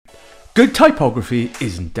Good typography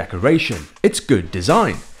isn't decoration, it's good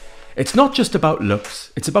design. It's not just about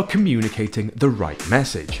looks, it's about communicating the right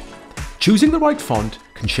message. Choosing the right font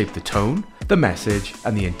can shape the tone, the message,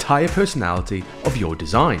 and the entire personality of your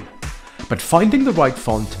design. But finding the right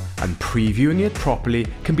font and previewing it properly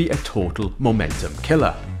can be a total momentum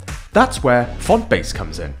killer. That's where FontBase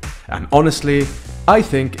comes in, and honestly, I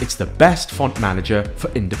think it's the best font manager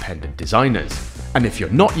for independent designers. And if you're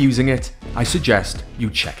not using it, I suggest you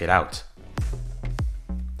check it out.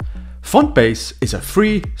 FontBase is a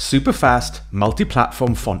free, super fast,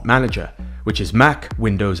 multi-platform font manager, which is Mac,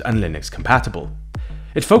 Windows, and Linux compatible.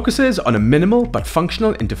 It focuses on a minimal but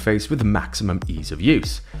functional interface with maximum ease of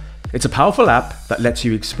use. It's a powerful app that lets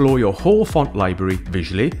you explore your whole font library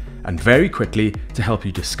visually and very quickly to help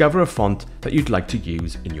you discover a font that you'd like to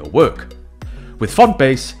use in your work. With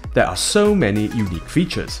FontBase, there are so many unique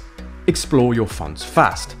features. Explore your fonts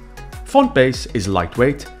fast. FontBase is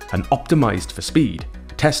lightweight and optimized for speed,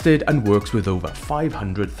 tested and works with over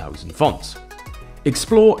 500,000 fonts.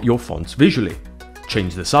 Explore your fonts visually.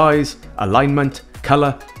 Change the size, alignment,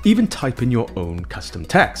 color, even type in your own custom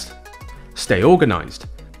text. Stay organized.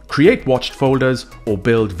 Create watched folders or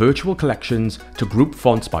build virtual collections to group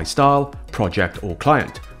fonts by style, project, or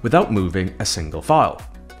client without moving a single file.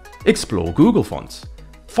 Explore Google Fonts.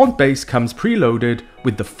 FontBase comes preloaded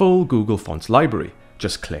with the full Google Fonts library.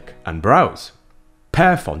 Just click and browse.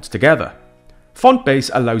 Pair fonts together.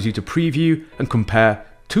 FontBase allows you to preview and compare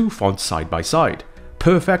two fonts side by side,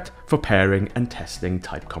 perfect for pairing and testing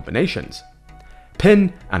type combinations.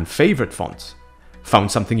 Pin and favorite fonts. Found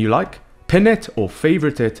something you like? Pin it or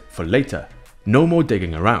favorite it for later. No more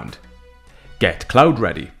digging around. Get cloud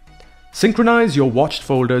ready. Synchronize your watched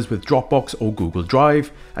folders with Dropbox or Google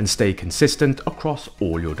Drive and stay consistent across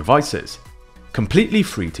all your devices. Completely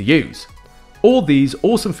free to use. All these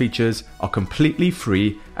awesome features are completely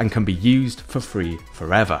free and can be used for free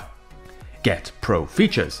forever. Get pro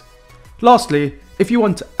features. Lastly, if you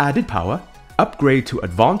want added power, upgrade to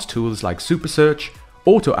advanced tools like Super Search,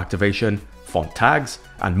 auto activation, font tags,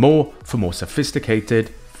 and more for more sophisticated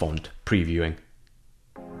font previewing.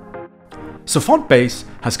 So FontBase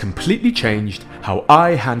has completely changed how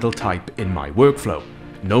I handle type in my workflow.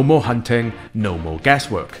 No more hunting, no more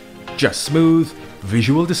guesswork. Just smooth,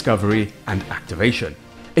 visual discovery and activation.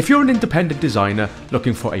 If you're an independent designer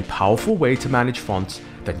looking for a powerful way to manage fonts,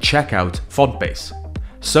 then check out FontBase.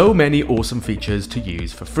 So many awesome features to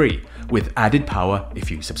use for free, with added power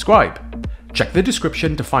if you subscribe. Check the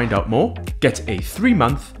description to find out more, get a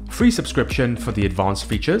 3-month free subscription for the advanced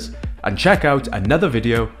features, and check out another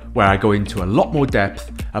video where I go into a lot more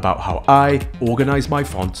depth about how I organize my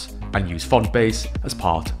fonts and use FontBase as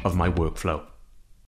part of my workflow.